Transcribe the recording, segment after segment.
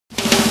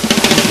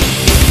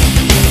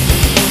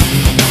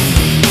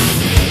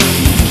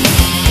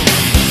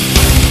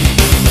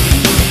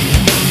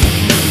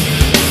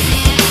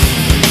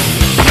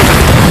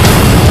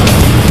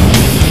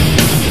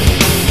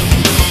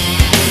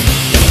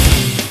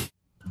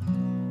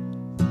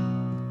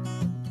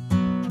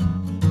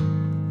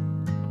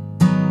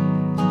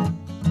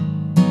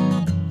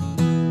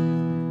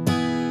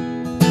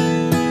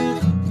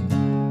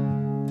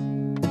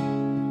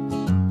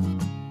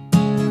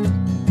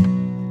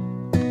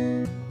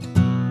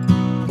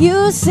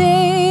You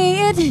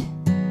say it,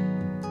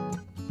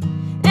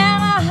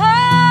 and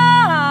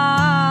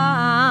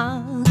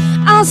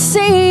I'll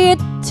say it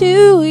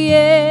too,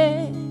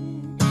 yeah.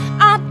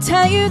 I'll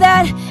tell you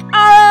that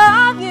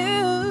I love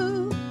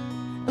you,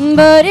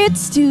 but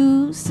it's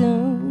too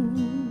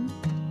soon.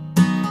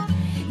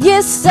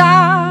 Yes,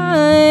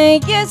 I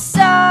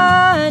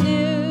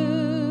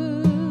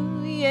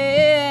do,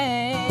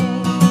 yeah.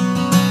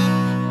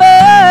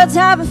 Birds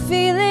have a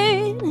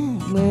feeling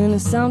when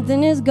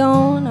something is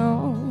going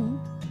on.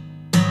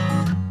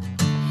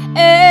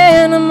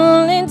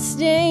 Animal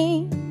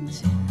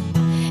instinct,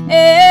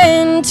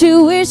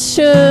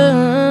 intuition.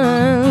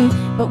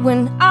 But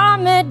when I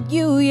met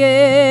you,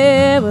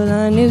 yeah, well,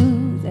 I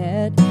knew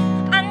that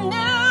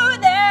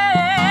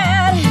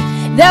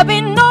there'd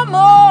be no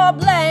more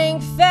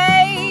blank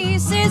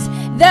faces,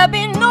 there'd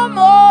be no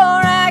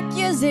more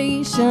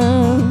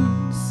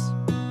accusations.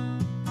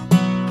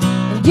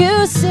 And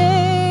you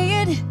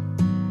say it,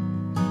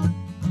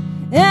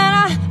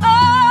 and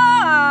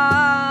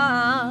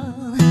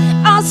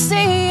I'll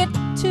say it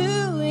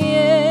too,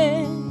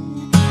 yeah.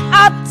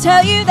 I'll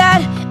tell you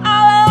that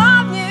I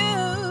love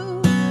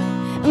you,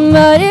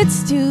 but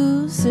it's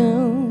too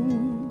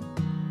soon.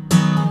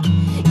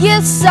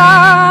 Yes,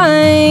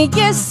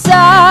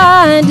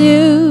 I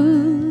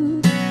do,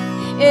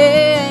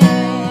 yeah.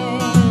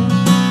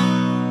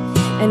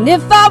 And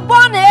if I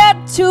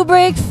wanted to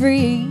break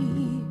free,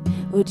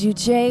 would you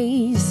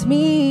chase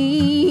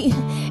me?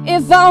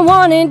 If I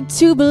wanted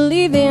to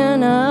believe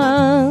in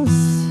us,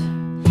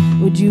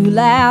 would you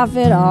laugh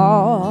it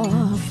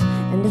off?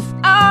 And if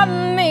I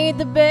made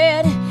the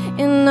bed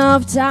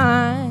enough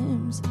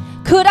times,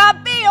 could I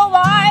be your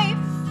wife?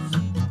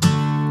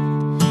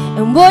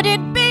 And would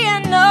it be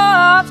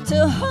enough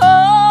to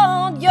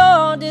hold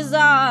your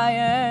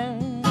desire?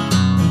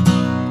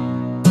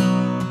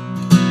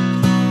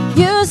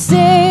 You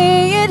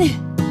say it,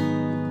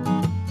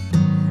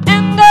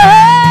 and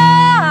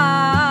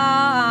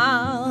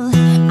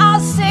I'll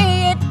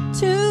say it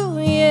too,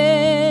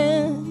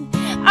 yeah.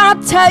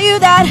 I'll tell you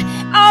that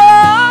I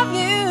love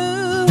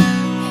you,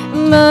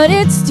 but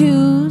it's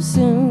too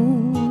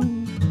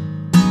soon.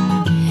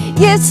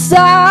 Yes,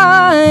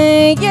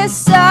 I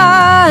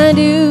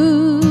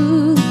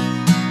do.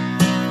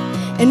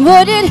 And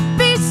would it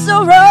be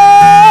so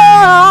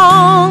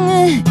wrong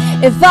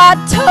if I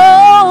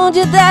told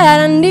you that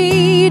I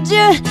need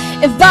you?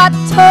 If I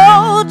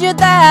told you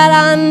that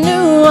I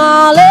knew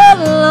all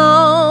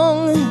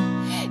along?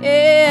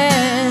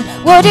 Yeah.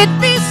 Would it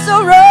be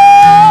so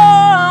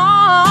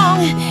wrong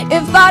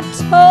if I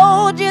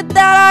told you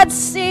that I'd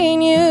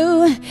seen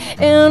you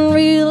and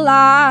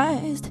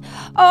realized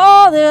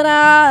all that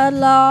I'd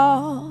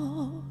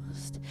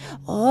lost?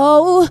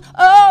 Oh,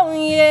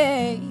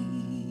 yeah.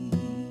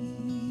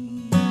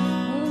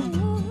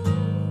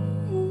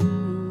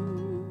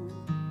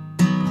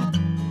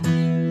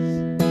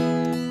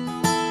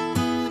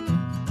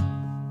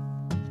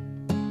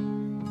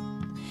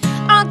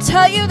 I'll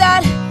tell you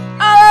that